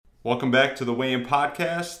Welcome back to the Weigh-In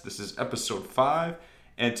Podcast. This is episode 5,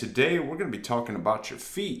 and today we're going to be talking about your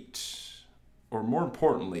feet, or more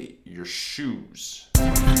importantly, your shoes.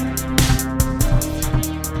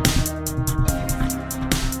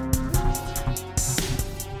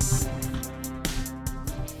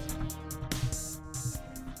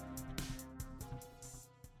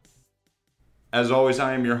 As always,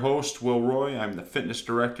 I am your host, Will Roy. I'm the fitness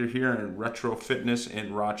director here in Retro Fitness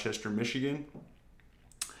in Rochester, Michigan.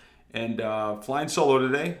 And flying solo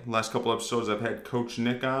today. Last couple episodes I've had Coach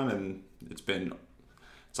Nick on, and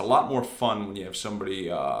it's a lot more fun when you have somebody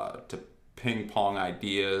to ping pong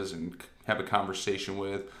ideas and have a conversation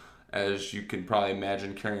with. As you can probably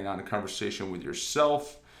imagine, carrying on a conversation with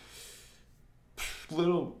yourself,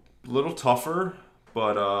 little tougher,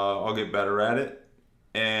 but I'll get better at it.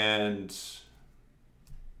 And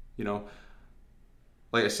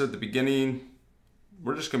like I said at the beginning,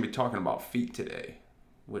 we're just going to be talking about feet today.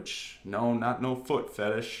 Which, no foot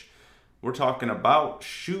fetish. We're talking about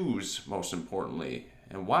shoes, most importantly.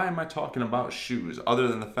 And why am I talking about shoes? Other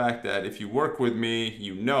than the fact that if you work with me,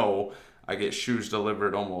 I get shoes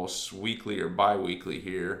delivered almost weekly or bi-weekly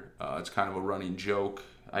here. It's kind of a running joke.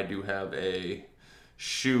 I do have a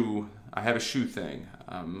shoe thing.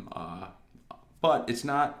 But it's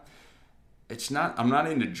not, I'm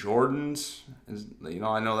not into Jordans.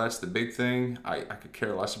 I know that's the big thing. I could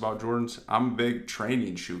care less about Jordans. I'm a big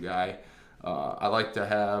training shoe guy. I like to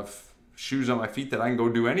have shoes on my feet that I can go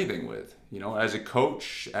do anything with. As a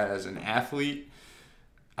coach, as an athlete,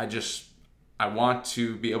 I want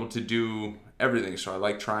to be able to do everything. So I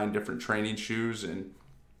like trying different training shoes, and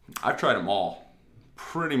I've tried them all.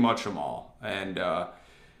 Pretty much them all. And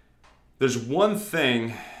there's one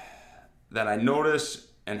thing that I notice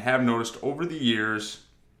and have noticed over the years,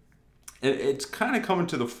 it's kind of coming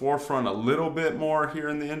to the forefront a little bit more here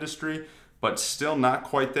in the industry, but still not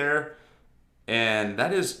quite there. And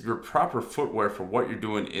that is your proper footwear for what you're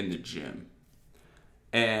doing in the gym.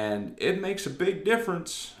 And it makes a big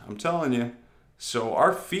difference, I'm telling you. So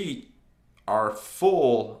our feet are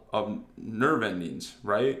full of nerve endings,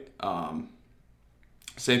 right?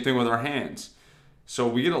 Same thing with our hands. So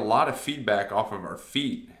we get a lot of feedback off of our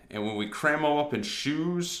feet. And when we cram them up in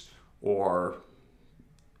shoes or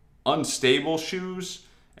unstable shoes,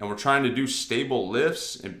 and we're trying to do stable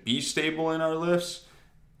lifts and be stable in our lifts,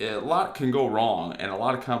 a lot can go wrong, and a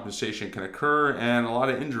lot of compensation can occur, and a lot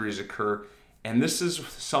of injuries occur. And this is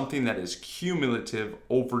something that is cumulative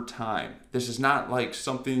over time. This is not like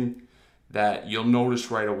something that you'll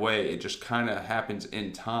notice right away. It just kind of happens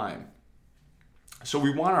in time. So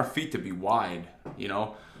we want our feet to be wide,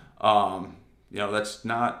 that's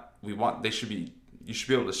not, you should be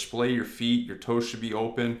able to splay your feet, your toes should be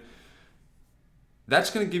open. That's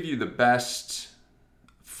going to give you the best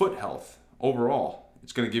foot health overall.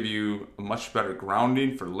 It's going to give you a much better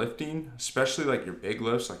grounding for lifting, especially like your big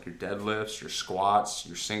lifts, like your deadlifts, your squats,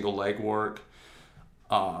 your single leg work.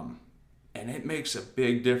 And it makes a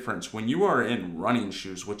big difference when you are in running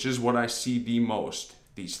shoes, which is what I see the most.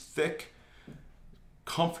 These thick,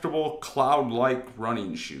 comfortable, cloud-like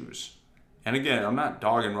running shoes. And again, I'm not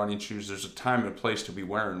dogging running shoes. There's a time and place to be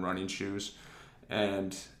wearing running shoes.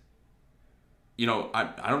 And, I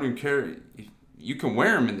don't even care. You can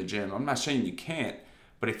wear them in the gym. I'm not saying you can't.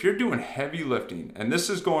 But if you're doing heavy lifting, and this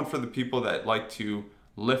is going for the people that like to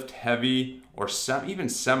lift heavy or even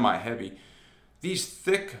semi-heavy, these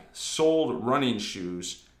thick-soled running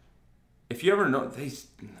shoes, if you ever know,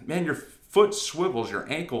 your foot swivels,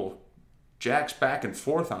 your ankle jacks back and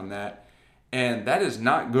forth on that. And that is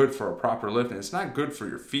not good for a proper lift, and it's not good for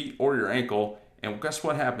your feet or your ankle. And guess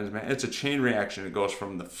what happens, man? It's a chain reaction. It goes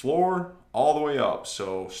from the floor all the way up.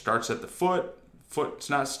 So starts at the foot's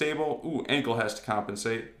not stable. Ooh, ankle has to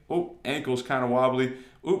compensate. Ooh, ankle's kind of wobbly.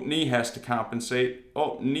 Ooh, knee has to compensate.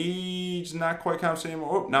 Oh, knee's not quite compensating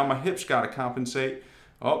anymore. Oh, now my hip's got to compensate.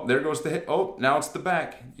 Oh, there goes the hip. Oh, now it's the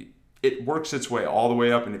back. It works its way all the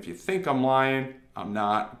way up. And if you think I'm lying, I'm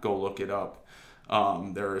not. Go look it up.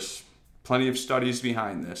 There's plenty of studies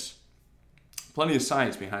behind this. Plenty of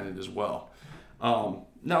science behind it as well.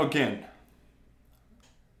 Now again,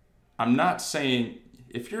 I'm not saying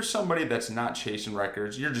if you're somebody that's not chasing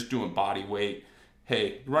records, you're just doing body weight,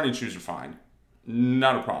 hey, running shoes are fine.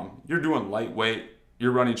 Not a problem. You're doing lightweight,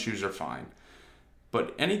 your running shoes are fine.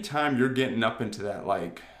 But anytime you're getting up into that,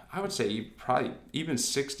 I would say probably even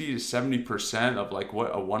 60 to 70% of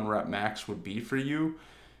what a 1 rep max would be for you,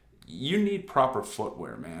 you need proper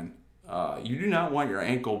footwear, man. You do not want your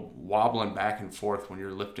ankle wobbling back and forth when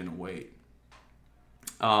you're lifting a weight.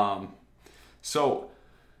 So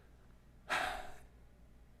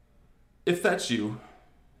if that's you,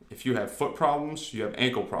 if you have foot problems, you have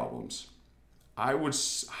ankle problems, I would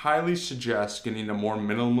highly suggest getting a more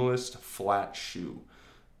minimalist flat shoe,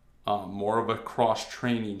 more of a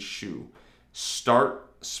cross-training shoe. Start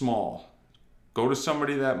small. Go to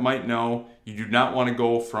somebody that might know. You do not want to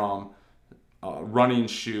go from a running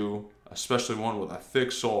shoe, especially one with a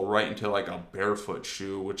thick sole, right into like a barefoot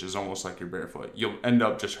shoe, which is almost like you're barefoot. You'll end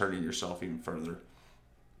up just hurting yourself even further.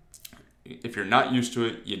 If you're not used to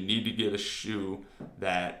it, you need to get a shoe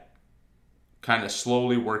that kind of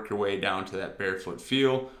slowly work your way down to that barefoot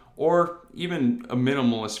feel, or even a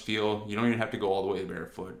minimalist feel. You don't even have to go all the way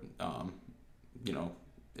barefoot.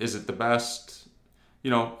 Is it the best?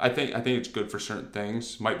 I think it's good for certain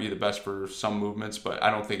things. Might be the best for some movements, but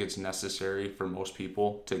I don't think it's necessary for most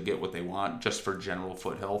people to get what they want just for general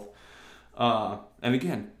foot health. And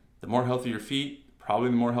again, the more healthy your feet, probably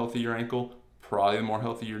the more healthy your ankle, probably the more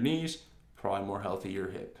healthy your knees, probably more healthy your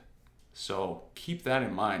hip. So keep that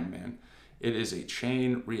in mind, man. It is a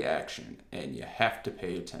chain reaction, and you have to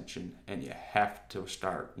pay attention, and you have to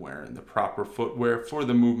start wearing the proper footwear for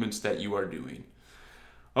the movements that you are doing.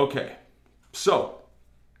 Okay, so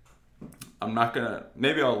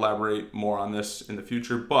maybe I'll elaborate more on this in the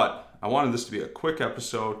future, but I wanted this to be a quick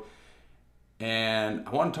episode, and I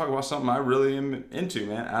want to talk about something I really am into,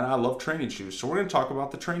 man, and I love training shoes. So we're going to talk about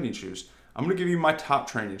the training shoes. I'm going to give you my top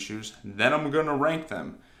training shoes, then I'm going to rank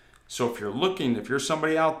them. So if you're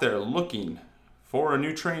somebody out there looking for a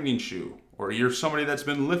new training shoe, or you're somebody that's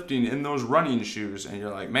been lifting in those running shoes, and you're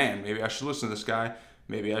like, man, maybe I should listen to this guy,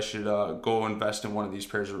 maybe I should go invest in one of these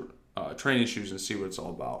pairs of training shoes and see what it's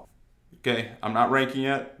all about. Okay, I'm not ranking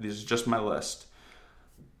yet. This is just my list.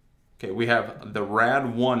 Okay, we have the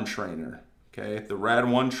Rad 1 trainer. Okay, the Rad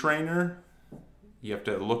 1 trainer, you have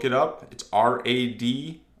to look it up. It's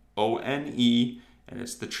RADONE, and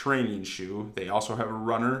it's the training shoe. They also have a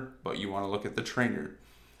runner, but you want to look at the trainer.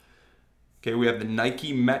 Okay, we have the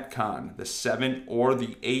Nike Metcon, the 7 or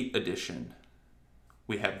the 8 edition.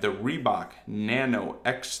 We have the Reebok Nano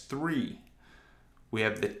X3. We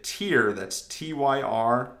have the Tyr, that's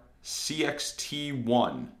TYR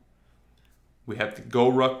CXT1. We have the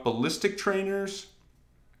GoRuck Ballistic Trainers.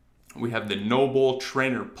 We have the Noble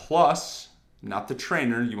Trainer Plus, not the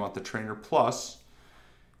trainer, you want the Trainer Plus.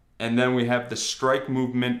 And then we have the Strike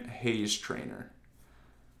Movement Haze Trainer.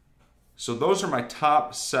 So those are my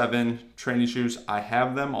top 7 training shoes. I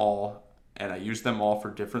have them all, and I use them all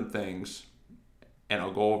for different things. And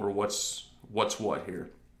I'll go over what's what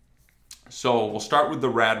here. So we'll start with the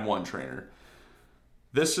Rad 1 trainer.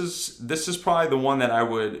 This is probably the one that I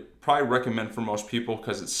would probably recommend for most people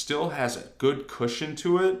because it still has a good cushion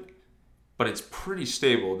to it, but it's pretty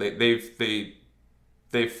stable. They've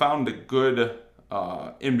found a good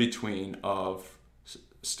in between of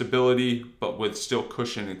stability, but with still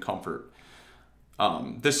cushion and comfort.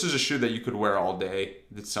 This is a shoe that you could wear all day.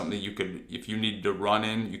 It's something you could, if you need to run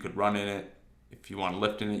in, you could run in it. If you want to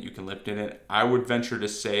lift in it, you can lift in it. I would venture to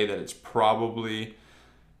say that it's probably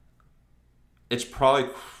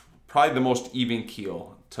the most even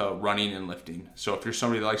keel to running and lifting. So if you're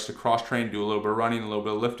somebody that likes to cross train, do a little bit of running, a little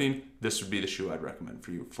bit of lifting, this would be the shoe I'd recommend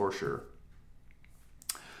for you for sure.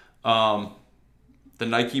 The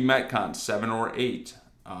Nike Metcon 7 or 8.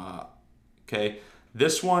 Okay,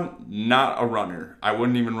 this one, not a runner. I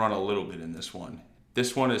wouldn't even run a little bit in this one.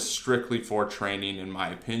 This one is strictly for training, in my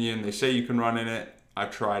opinion. They say you can run in it.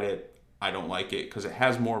 I've tried it. I don't like it because it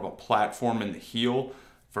has more of a platform in the heel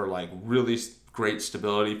for like really great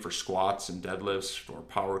stability for squats and deadlifts, for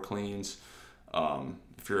power cleans.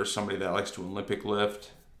 If you're somebody that likes to Olympic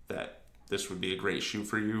lift, that this would be a great shoe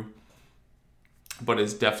for you. But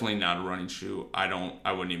it's definitely not a running shoe. I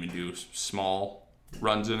wouldn't even do small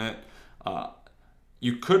runs in it.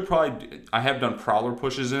 You could probably, I have done prowler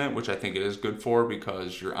pushes in it, which I think it is good for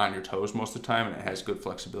because you're on your toes most of the time and it has good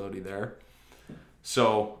flexibility there.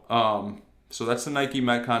 So that's the Nike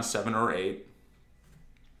Metcon 7 or 8.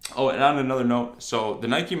 Oh, and on another note, so the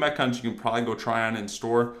Nike Metcons you can probably go try on in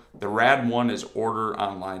store. The Rad 1 is order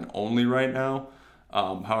online only right now.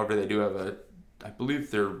 However, they do have I believe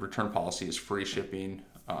their return policy is free shipping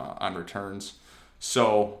on returns.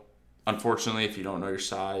 So unfortunately, if you don't know your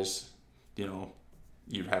size,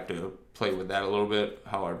 you'd have to play with that a little bit.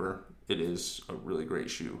 However, it is a really great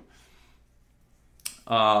shoe.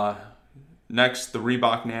 Next, the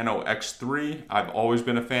Reebok Nano X3. I've always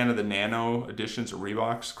been a fan of the Nano editions of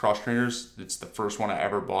Reebok's cross trainers. It's the first one I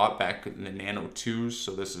ever bought back in the Nano 2s.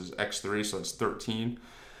 So this is X3, so it's 13.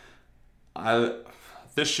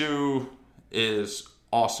 This shoe is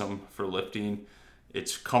awesome for lifting.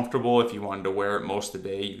 It's comfortable. If you wanted to wear it most of the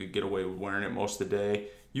day, you could get away with wearing it most of the day.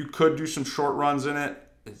 You could do some short runs in it.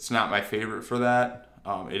 It's not my favorite for that.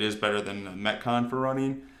 It is better than the Metcon for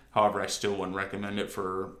running. However, I still wouldn't recommend it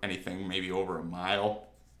for anything maybe over a mile.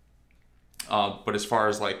 But as far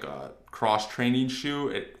as like a cross training shoe,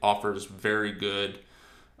 it offers very good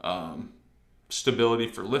stability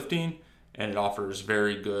for lifting, and it offers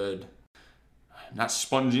very good, not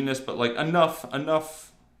sponginess, but like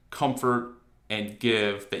enough comfort and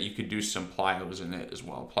give that you could do some plyos in it as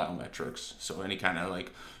well, plyometrics. So any kind of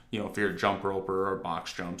like, if you're a jump roper or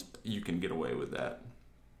box jumps, you can get away with that.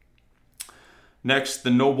 Next, the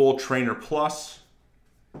Noble Trainer Plus.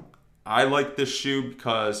 I like this shoe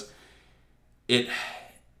because it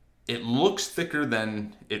looks thicker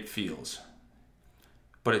than it feels,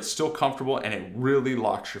 but it's still comfortable and it really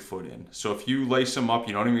locks your foot in. So if you lace them up,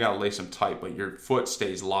 you don't even got to lace them tight, but your foot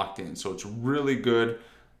stays locked in. So it's really good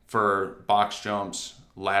for box jumps,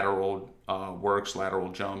 lateral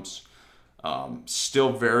lateral jumps.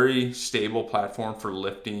 Still very stable platform for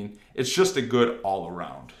lifting. It's just a good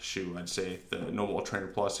all-around shoe, I'd say, the Noble Trainer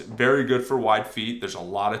Plus. Very good for wide feet. There's a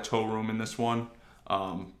lot of toe room in this one.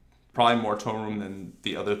 Probably more toe room than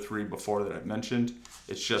the other three before that I've mentioned.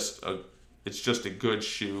 It's just a good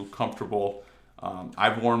shoe, comfortable.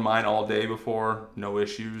 I've worn mine all day before, no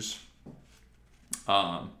issues.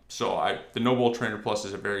 The Noble Trainer Plus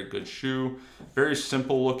is a very good shoe, very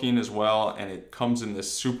simple looking as well, and it comes in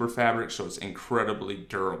this super fabric, so it's incredibly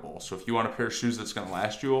durable. So if you want a pair of shoes that's going to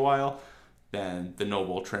last you a while, then the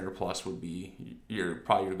Noble Trainer Plus would be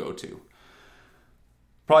probably your go-to.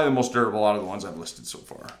 Probably the most durable out of the ones I've listed so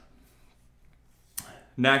far.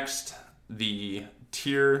 Next, the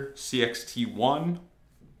Tier CXT1.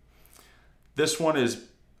 This one is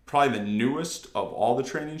probably the newest of all the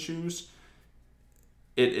training shoes.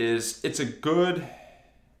 It's a good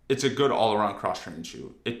all-around cross-training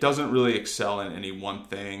shoe. It doesn't really excel in any one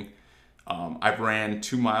thing. I've ran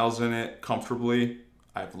 2 miles in it comfortably.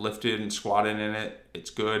 I've lifted and squatted in it. It's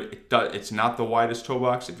good. It's not the widest toe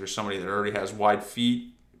box. If you're somebody that already has wide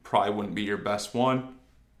feet, probably wouldn't be your best one.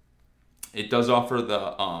 It does offer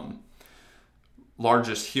the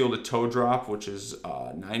largest heel to toe drop, which is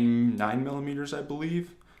 9 millimeters, I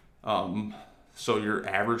believe. So your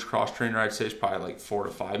average cross trainer, I'd say, is probably like 4 to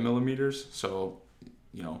 5 millimeters. So,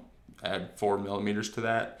 add 4 millimeters to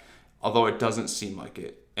that. Although it doesn't seem like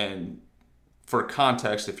it. And for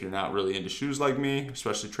context, if you're not really into shoes like me,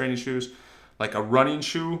 especially training shoes, like a running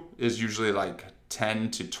shoe is usually like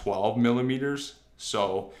 10 to 12 millimeters.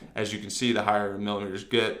 So as you can see, the higher millimeters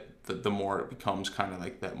get, the more it becomes kind of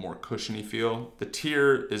like that more cushiony feel. The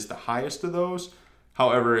Tier is the highest of those.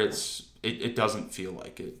 However, it doesn't feel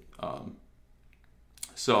like it.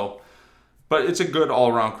 But it's a good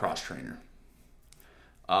all-around cross trainer.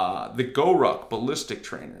 The GoRuck Ballistic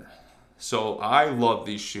Trainer. So I love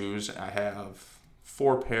these shoes. I have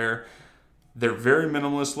 4 pair. They're very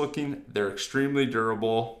minimalist looking. They're extremely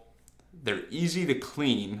durable. They're easy to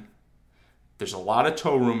clean. There's a lot of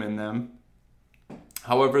toe room in them.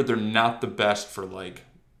 However, they're not the best for they're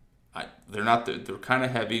kind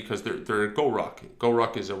of heavy because they're a GoRuck.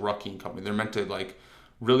 GoRuck is a rucking company. They're meant to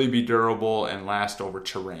really be durable and last over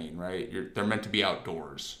terrain, right? They're meant to be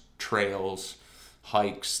outdoors, trails,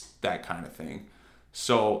 hikes, that kind of thing.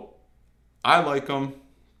 So I like them.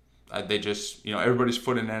 They just, everybody's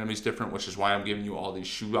foot anatomy is different, which is why I'm giving you all these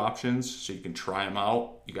shoe options so you can try them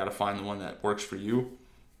out. You got to find the one that works for you.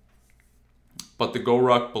 But the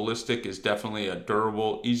GoRuck Ballistic is definitely a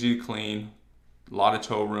durable, easy to clean, a lot of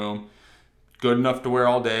toe room, good enough to wear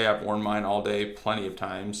all day. I've worn mine all day plenty of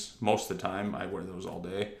times. Most of the time, I wear those all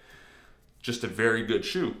day. Just a very good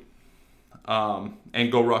shoe. And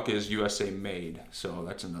GoRuck is USA made, so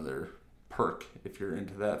that's another perk if you're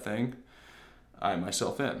into that thing. I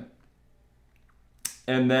myself am.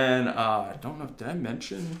 And then, I don't know, did I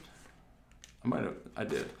mention? I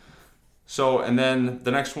did. So, and then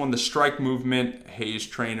the next one, the Strike Movement Haze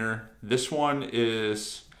Trainer. This one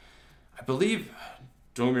is, I believe,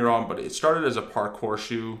 don't get me wrong, but it started as a parkour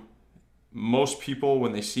shoe. Most people,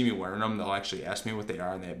 when they see me wearing them, they'll actually ask me what they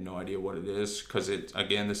are, and they have no idea what it is, because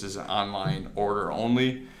this is an online order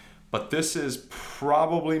only. But this is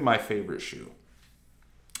probably my favorite shoe.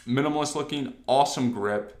 Minimalist looking, awesome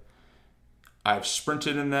grip. I've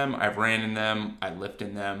sprinted in them, I've ran in them, I lift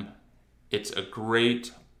in them. It's a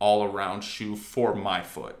great all-around shoe for my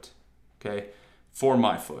foot. Okay, for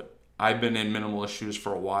my foot. I've been in minimalist shoes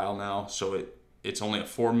for a while now, so it's only a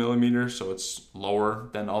 4 millimeter, so it's lower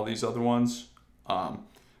than all these other ones.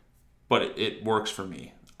 But it works for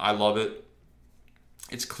me. I love it.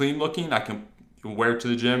 It's clean looking. I can wear it to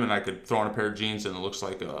the gym, and I could throw on a pair of jeans, and it looks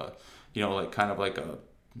like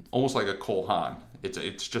almost like a Cole Haan.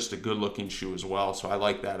 It's just a good looking shoe as well, so I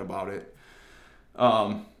like that about it.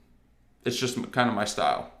 it's just kind of my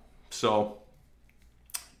style. So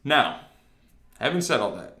now, having said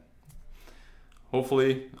all that,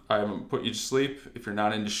 hopefully I haven't put you to sleep. If you're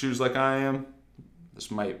not into shoes like I am,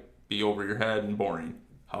 this might be over your head and boring.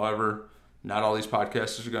 However, not all these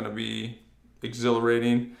podcasts are going to be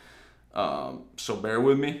exhilarating, so bear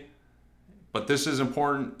with me. But this is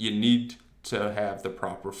important. You need to have the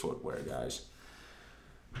proper footwear, guys.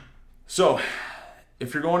 So,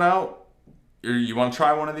 if you're going out, you want to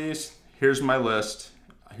try one of these, here's my list.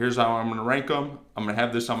 Here's how I'm going to rank them. I'm going to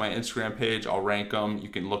have this on my Instagram page. I'll rank them. You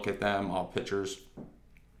can look at them. I'll have pictures.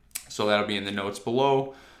 So that'll be in the notes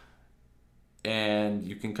below. And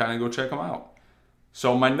you can kind of go check them out.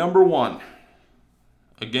 So my number one,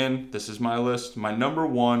 again, this is my list. My number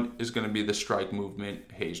one is going to be the Strike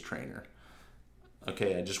Movement Haze Trainer.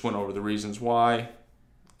 Okay, I just went over the reasons why.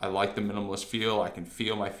 I like the minimalist feel. I can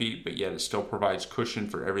feel my feet, but yet it still provides cushion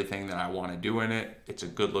for everything that I want to do in it. It's a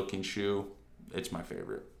good looking shoe. It's my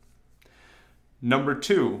favorite. Number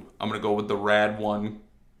two, I'm going to go with the Rad 1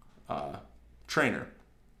 trainer.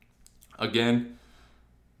 Again,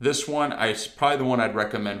 this one is probably the one I'd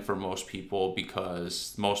recommend for most people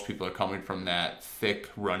because most people are coming from that thick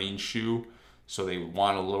running shoe. So they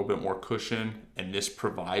want a little bit more cushion, and this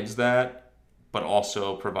provides that, but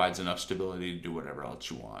also provides enough stability to do whatever else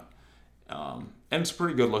you want. And it's a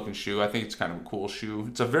pretty good looking shoe. I think it's kind of a cool shoe.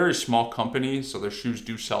 It's a very small company, so their shoes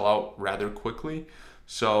do sell out rather quickly.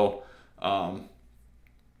 So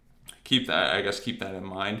keep that in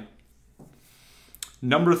mind.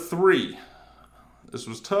 Number three. This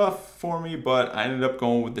was tough for me, but I ended up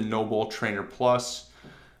going with the Noble Trainer Plus.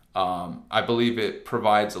 I believe it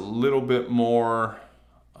provides a little bit more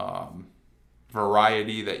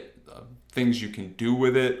variety things you can do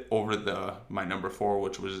with it over my number four,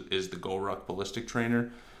 which is the Go Ruck Ballistic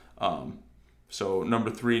Trainer. So number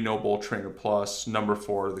three, Noble Trainer Plus. Number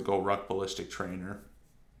four, the Go Ruck Ballistic Trainer.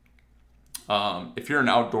 If you're an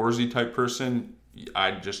outdoorsy type person,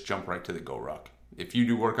 I'd just jump right to the Go Ruck. If you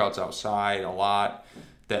do workouts outside a lot,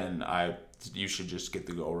 then you should just get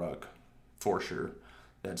the Go Ruck for sure.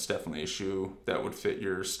 That's definitely a shoe that would fit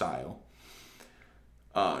your style.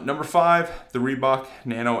 Number five, the Reebok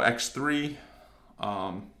Nano X3.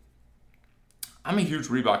 I'm a huge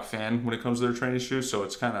Reebok fan when it comes to their training shoes, so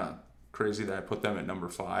it's kind of crazy that I put them at number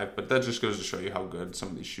five, but that just goes to show you how good some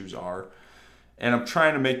of these shoes are. And I'm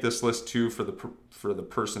trying to make this list too for the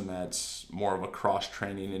person that's more of a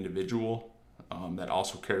cross-training individual that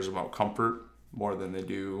also cares about comfort more than they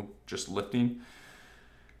do just lifting.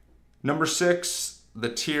 Number six, the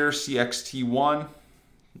Tier CXT1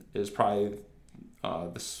 is probably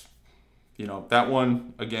that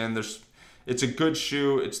one. Again, it's a good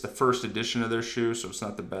shoe. It's the first edition of their shoe, so it's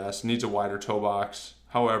not the best. It needs a wider toe box.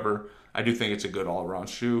 However, I do think it's a good all-around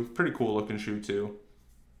shoe. Pretty cool looking shoe too.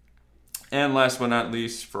 And last but not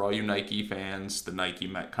least, for all you Nike fans, the Nike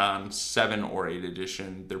Metcon 7 or 8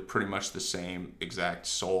 edition. They're pretty much the same exact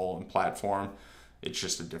sole and platform. It's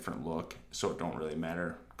just a different look, so it don't really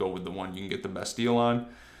matter. Go with the one you can get the best deal on.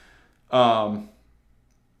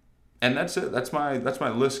 And that's it. That's my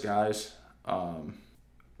list, guys.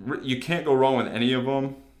 You can't go wrong with any of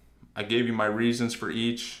them. I gave you my reasons for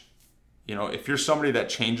each. If you're somebody that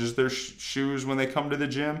changes their shoes when they come to the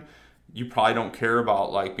gym, you probably don't care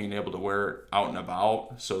about like being able to wear it out and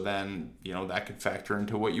about. So then, that could factor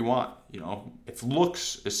into what you want. If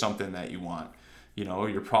looks is something that you want,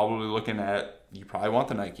 you're probably you probably want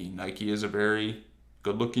the Nike. Nike is a very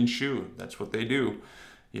good looking shoe. That's what they do.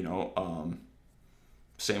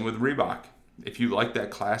 Same with Reebok. If you like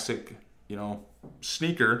that classic,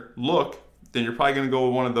 sneaker look, then you're probably going to go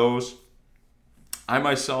with one of those. I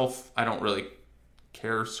don't really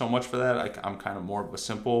care so much for that. I'm kind of more of a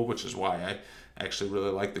simple, which is why I actually really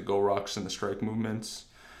like the Go Rucks and the Strike Movements.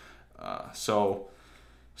 So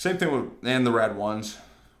same thing and the Rad ones.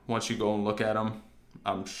 Once you go and look at them,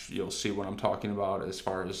 you'll see what I'm talking about as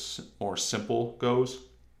far as more simple goes.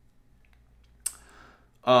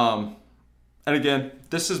 And again,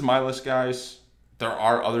 this is my list, guys. There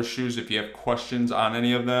are other shoes. If you have questions on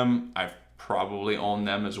any of them, I've probably owned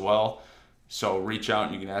them as well. So reach out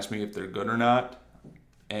and you can ask me if they're good or not.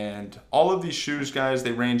 And all of these shoes, guys,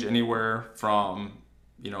 they range anywhere from,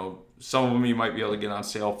 some of them you might be able to get on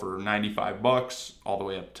sale for $95 all the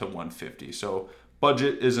way up to $150. So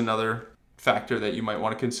budget is another factor that you might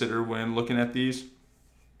want to consider when looking at these.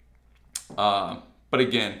 But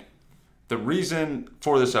again, the reason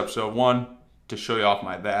for this episode, one, to show you off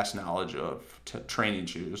my vast knowledge of training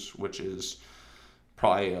shoes, which is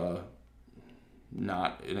probably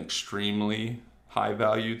not an extremely high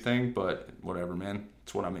valued thing, but whatever, man.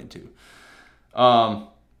 It's what I'm into.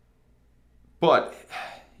 But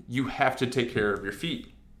you have to take care of your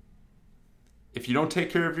feet. If you don't take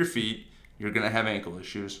care of your feet, you're going to have ankle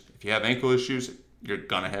issues. If you have ankle issues, you're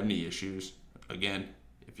going to have knee issues. Again,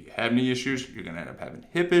 if you have knee issues, you're going to end up having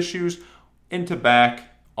hip issues, into back,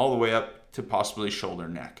 all the way up to possibly shoulder,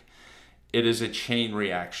 neck. It is a chain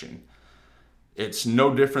reaction. It's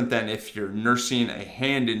no different than if you're nursing a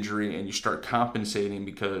hand injury and you start compensating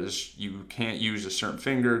because you can't use a certain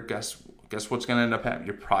finger. Guess what's going to end up happening?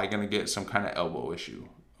 You're probably going to get some kind of elbow issue,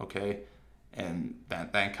 okay? And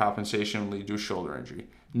that compensation will lead to a shoulder injury.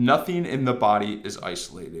 Nothing in the body is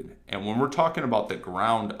isolated. And when we're talking about the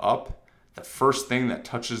ground up, the first thing that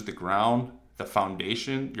touches the ground, the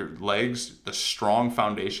foundation, your legs, the strong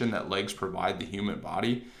foundation that legs provide the human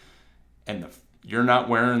body, and you're not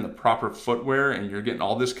wearing the proper footwear and you're getting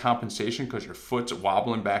all this compensation because your foot's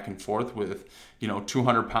wobbling back and forth with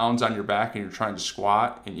 200 pounds on your back and you're trying to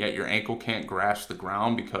squat, and yet your ankle can't grasp the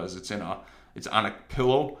ground because it's on a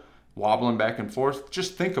pillow wobbling back and forth.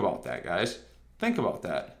 Just think about that, guys. Think about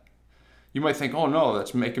that. You might think, oh no,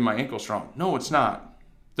 that's making my ankle strong. No, it's not.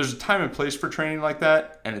 There's a time and place for training like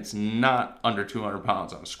that, and it's not under 200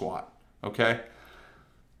 pounds on a squat, okay?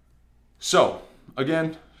 So,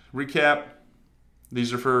 again, recap.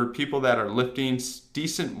 These are for people that are lifting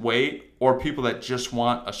decent weight or people that just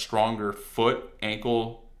want a stronger foot,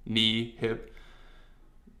 ankle, knee, hip.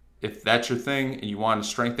 If that's your thing and you want to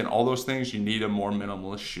strengthen all those things, you need a more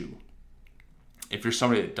minimalist shoe. If you're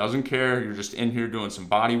somebody that doesn't care, you're just in here doing some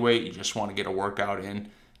body weight, you just want to get a workout in,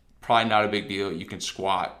 probably not a big deal. You can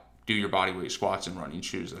squat, do your body weight squats in running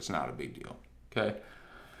shoes. That's not a big deal, okay?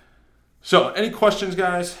 So any questions,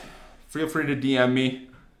 guys? Feel free to DM me.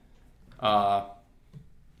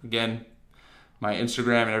 Again, my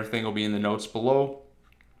Instagram and everything will be in the notes below.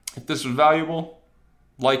 If this was valuable,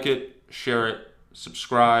 like it, share it,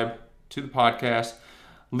 subscribe to the podcast.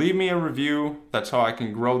 Leave me a review. That's how I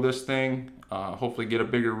can grow this thing. Hopefully get a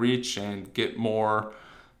bigger reach and get more,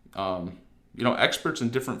 experts in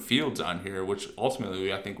different fields on here, which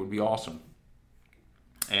ultimately I think would be awesome.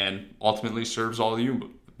 And ultimately serves all of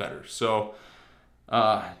you better. So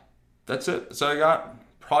that's it. That's all I got.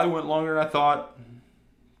 Probably went longer than I thought,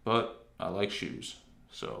 but I like shoes.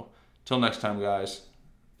 So till next time, guys,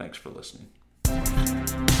 thanks for listening.